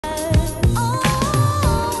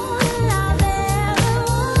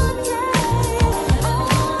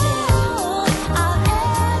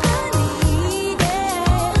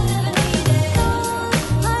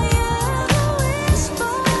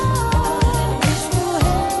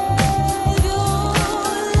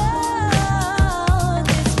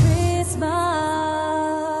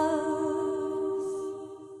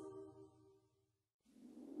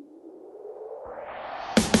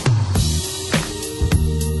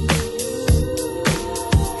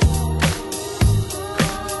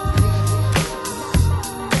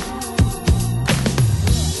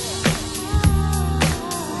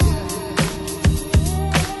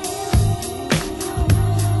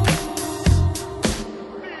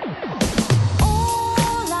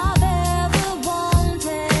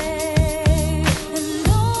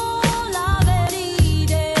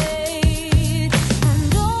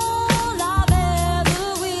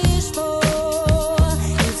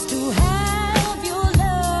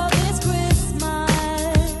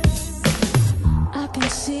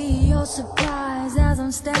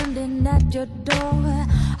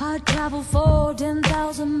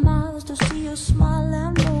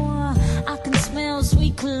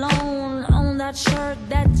that shirt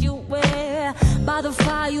that you wear. By the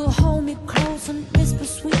fire you hold me close and whisper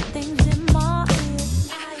sweet things in my ear.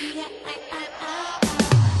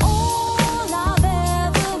 All I've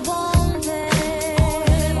ever wanted,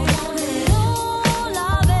 all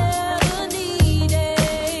I've ever needed,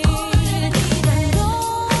 and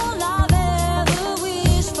all I've ever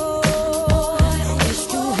wished for is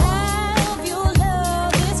to have your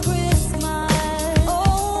love this Christmas.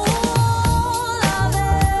 All I've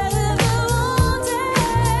ever wanted,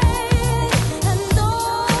 and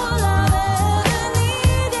all I've ever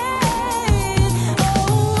needed,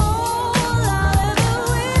 all I've ever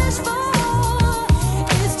wished for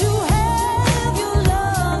is to have your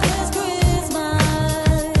love this Christmas.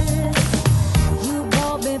 You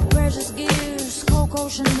bought me precious gifts, Coco,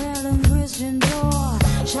 Chanel, and Christian Dior.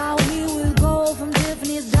 Showered me with gold from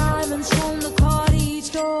Tiffany's diamonds from the Cartier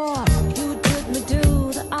store. You took me to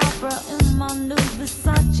the opera in my new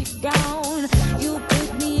Versace gown. You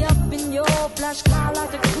picked me up in your flash car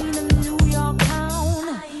like the queen of New York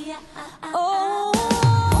town. Oh,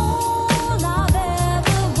 all I've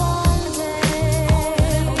ever wanted,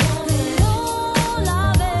 all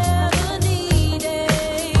I've ever needed,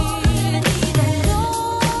 and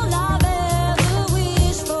all I've ever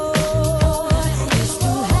wished for is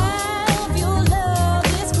to have your love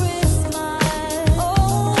this Christmas.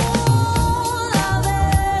 All I've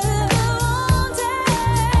ever wanted,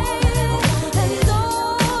 and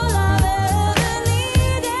all I've ever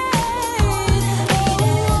needed,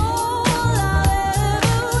 all I've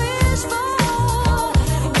ever wished for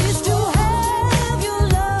is to have your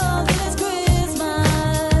love this Christmas.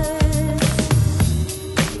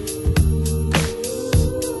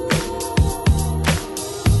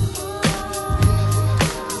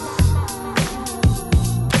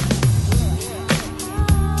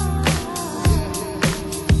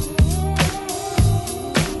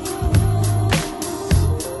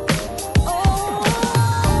 All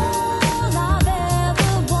I've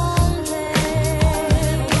ever wanted,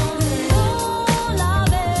 all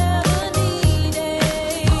I've ever needed,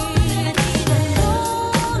 and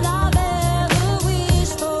all I've ever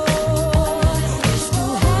wished for is to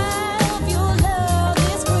have your love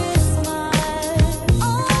this Christmas.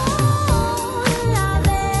 All I've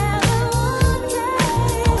ever wanted,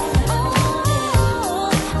 all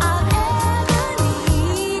I've ever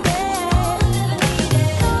needed,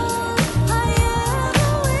 I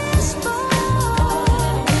ever wished for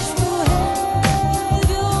is to have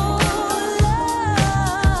your love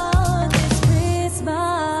this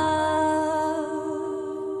Christmas.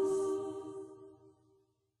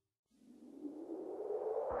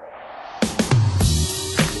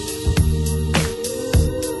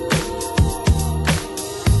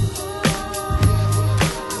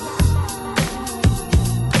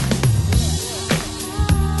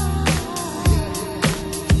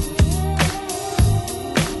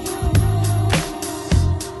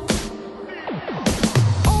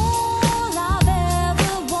 All I've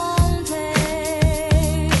ever wanted,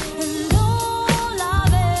 and all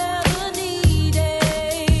I've ever needed,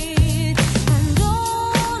 and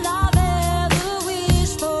all I've ever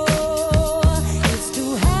wished for is to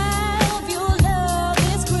have your love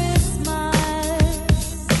this Christmas.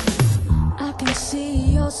 I can see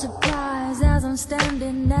your surprise as I'm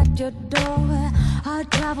standing at your door. I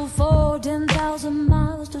travel for 10,000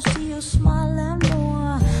 miles to see you smile and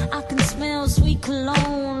more. I can smell sweet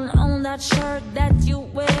cologne on that shirt that you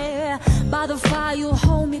wear. By the fire you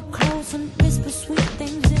hold me close and whisper sweet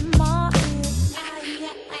things in my ear.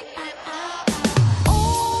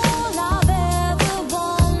 All I've ever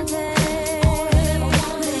wanted,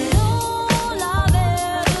 all I've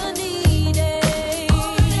ever needed,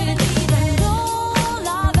 and all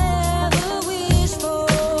I've ever wished for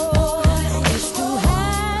is to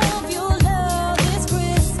have your love this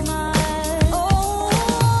Christmas. All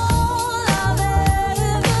I've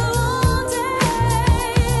ever wanted,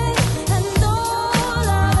 and all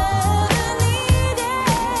I've ever needed,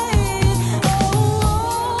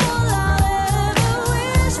 all I've ever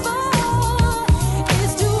wished for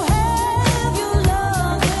is to have your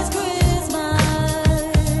love this Christmas.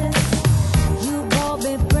 You bought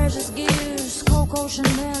me precious gifts, Coco,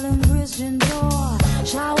 Chanel, and Christian Dior.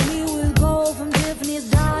 Showered me with gold from Tiffany's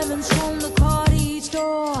diamonds from the Cartier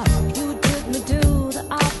store. You took me to the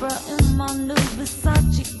opera in my new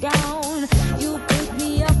Versace gown. You picked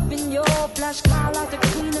me up in your flash car like the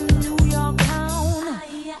queen of New York town.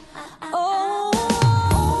 Oh,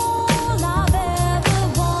 all I've ever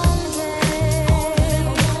wanted,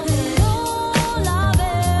 all I've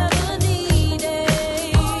ever needed,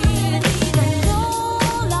 and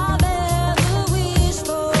all I've ever wished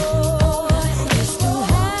for is to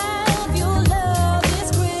have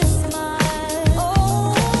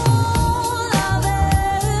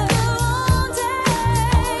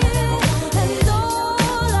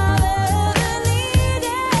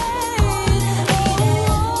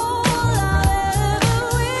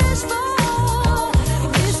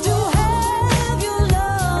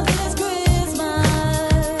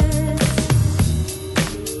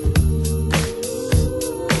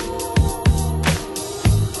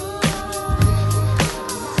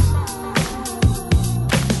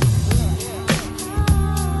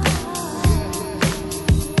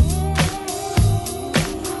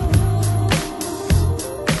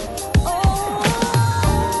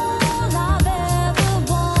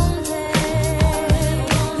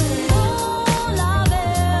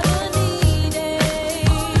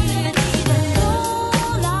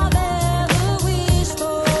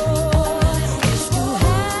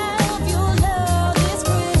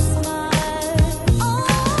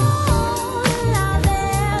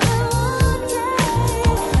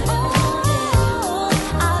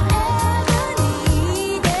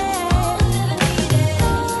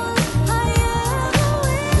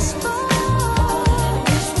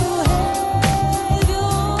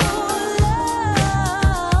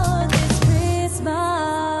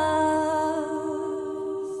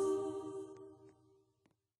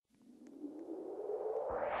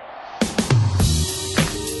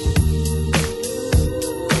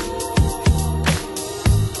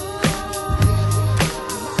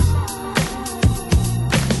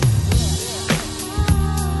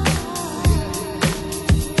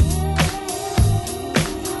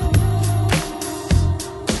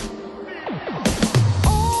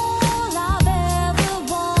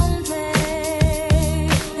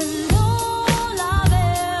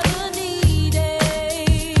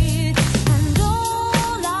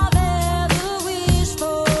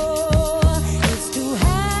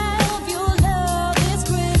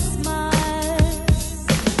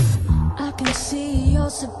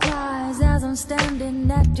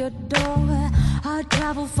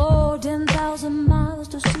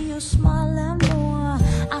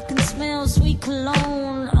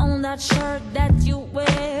cologne on that shirt that you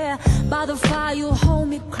wear. By the fire you hold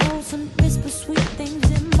me close and whisper sweet things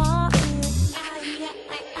in my